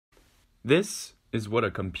This is what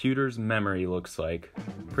a computer's memory looks like.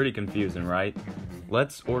 Pretty confusing, right?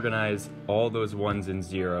 Let's organize all those ones and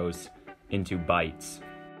zeros into bytes.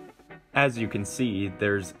 As you can see,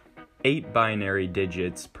 there's 8 binary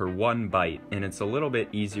digits per 1 byte, and it's a little bit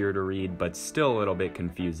easier to read, but still a little bit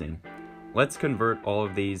confusing. Let's convert all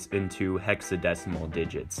of these into hexadecimal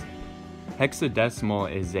digits.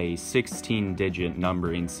 Hexadecimal is a 16-digit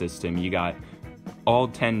numbering system. You got all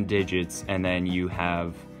 10 digits, and then you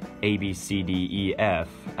have A, B, C, D, E, F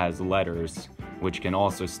as letters, which can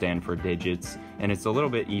also stand for digits, and it's a little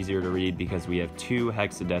bit easier to read because we have 2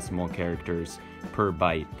 hexadecimal characters per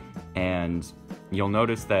byte, and you'll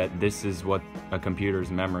notice that this is what a computer's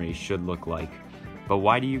memory should look like. But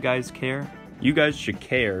why do you guys care? You guys should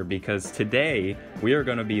care because today we are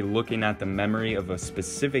going to be looking at the memory of a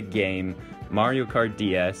specific game, Mario Kart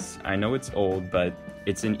DS. I know it's old, but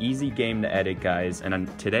it's an easy game to edit, guys, and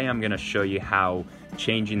today I'm going to show you how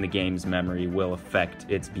changing the game's memory will affect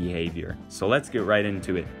its behavior. So let's get right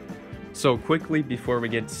into it. So quickly before we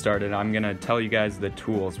get started, I'm going to tell you guys the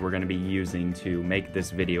tools we're going to be using to make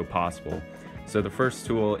this video possible. So the first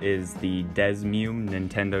tool is the hexadecimal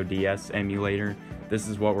Nintendo DS emulator. This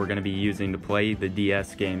is what we're going to be using to play the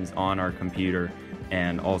DS games on our computer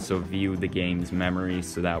and also view the game's memory,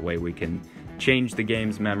 so that way we can change the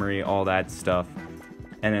game's memory, all that stuff.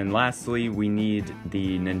 And then lastly, we need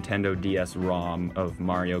the Nintendo DS ROM of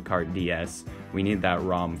Mario Kart DS. We need that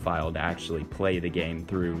ROM file to actually play the game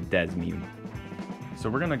through hexadecimal.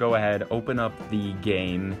 So we're going to go ahead, open up the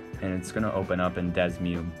game, and it's going to open up in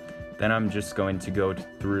hexadecimal. Then I'm just going to go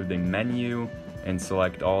through the menu and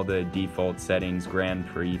select all the default settings, Grand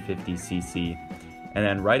Prix 50cc. And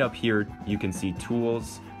then right up here, you can see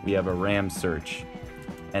tools. We have a RAM search.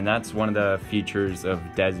 And that's one of the features of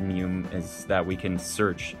hexadecimal, is that we can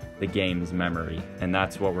search the game's memory. And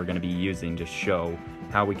that's what we're going to be using to show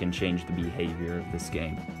how we can change the behavior of this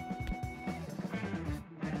game.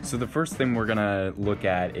 So the first thing we're going to look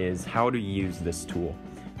at is how to use this tool.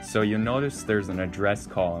 So you'll notice there's an address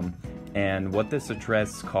column, and what this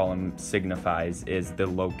address column signifies is the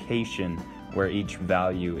location where each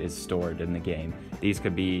value is stored in the game. These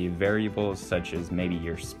could be variables such as maybe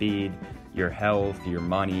your speed, your health, your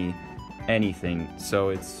money, anything.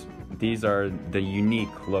 So these are the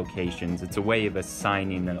unique locations. It's a way of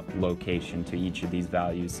assigning a location to each of these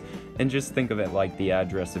values. And just think of it like the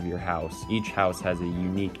address of your house. Each house has a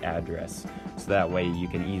unique address, so that way you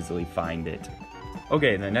can easily find it.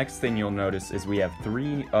 Okay, the next thing you'll notice is we have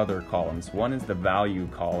 3 other columns. One is the value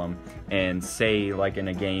column, and say like in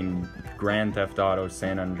a game Grand Theft Auto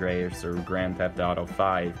San Andreas or Grand Theft Auto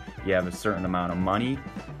 5, you have a certain amount of money.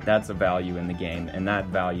 That's a value in the game, and that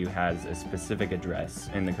value has a specific address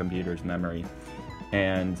in the computer's memory.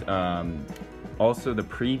 And also the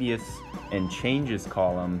previous and changes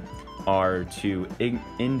column are to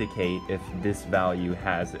indicate if this value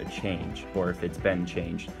has a change or if it's been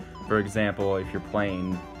changed. For example, if you're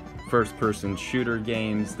playing first-person shooter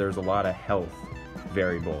games, there's a lot of health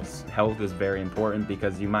variables. Health is very important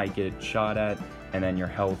because you might get shot at and then your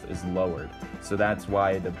health is lowered. So that's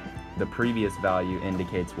why the previous value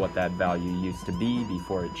indicates what that value used to be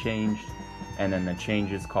before it changed, and then the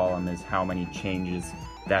changes column is how many changes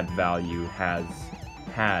that value has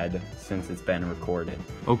had since it's been recorded.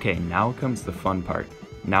 Okay, now comes the fun part.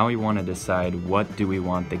 Now we want to decide, what do we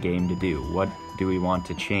want the game to do? What do we want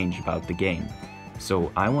to change about the game?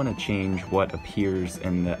 So I want to change what appears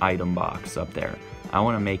in the item box up there. I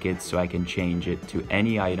want to make it so I can change it to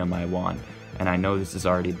any item I want. And I know this has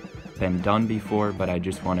already been done before, but I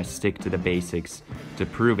just want to stick to the basics to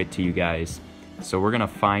prove it to you guys. So we're going to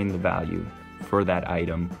find the value for that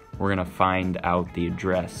item. We're going to find out the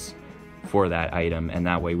address for that item, and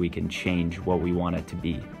that way we can change what we want it to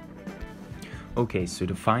be. Okay, so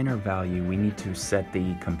to find our value, we need to set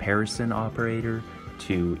the comparison operator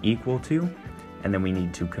to equal to, and then we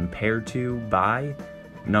need to compare to by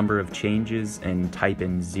number of changes and type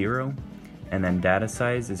in 0, and then data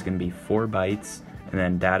size is going to be 4 bytes, and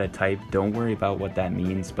then data type, don't worry about what that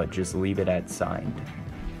means, but just leave it at signed.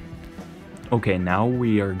 Okay, now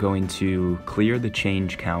we are going to clear the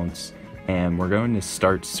change counts, and we're going to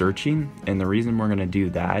start searching, and the reason we're going to do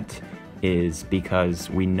that is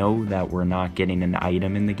because we know that we're not getting an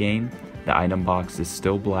item in the game. The item box is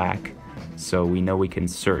still black, so we know we can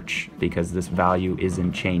search because this value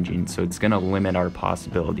isn't changing, so it's going to limit our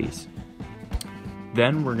possibilities.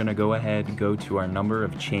 Then we're going to go ahead and go to our number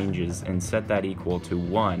of changes and set that equal to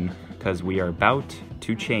 1 because we are about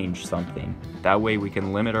to change something. That way we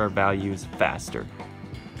can limit our values faster.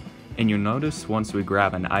 And you'll notice once we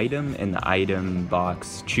grab an item and the item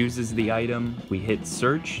box chooses the item, we hit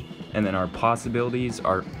search, and then our possibilities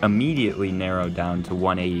are immediately narrowed down to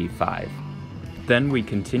 185. Then we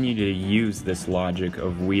continue to use this logic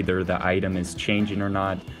of whether the item is changing or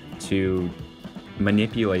not to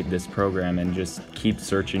manipulate this program and just keep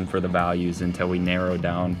searching for the values until we narrow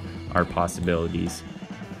down our possibilities.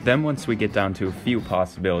 Then once we get down to a few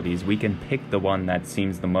possibilities, we can pick the one that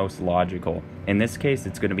seems the most logical. In this case,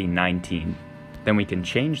 it's going to be 19. Then we can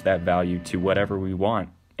change that value to whatever we want.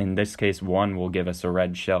 In this case, 1 will give us a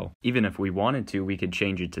red shell. Even if we wanted to, we could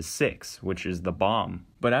change it to 6, which is the bomb.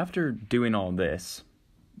 But after doing all this,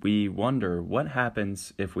 we wonder what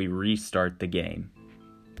happens if we restart the game.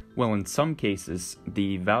 Well, in some cases,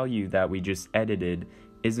 the value that we just edited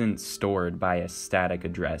isn't stored by a static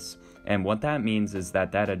address. And what that means is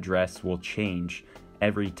that that address will change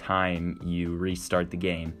every time you restart the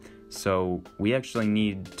game. So we actually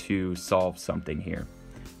need to solve something here.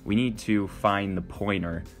 We need to find the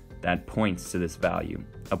pointer that points to this value.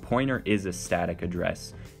 A pointer is a static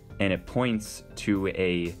address, and it points to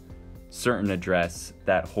a certain address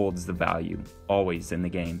that holds the value, always in the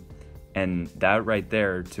game. And that right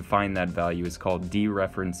there, to find that value, is called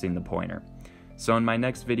dereferencing the pointer. So in my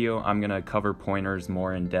next video, I'm going to cover pointers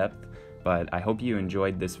more in depth, but I hope you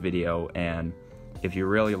enjoyed this video, and if you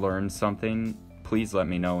really learned something, please let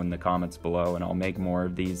me know in the comments below, and I'll make more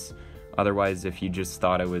of these. Otherwise, if you just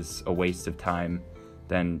thought it was a waste of time,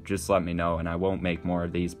 then just let me know and I won't make more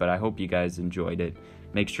of these. But I hope you guys enjoyed it.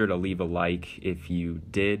 Make sure to leave a like if you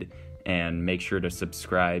did, and make sure to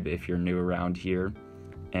subscribe if you're new around here.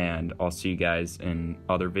 And I'll see you guys in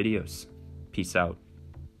other videos. Peace out.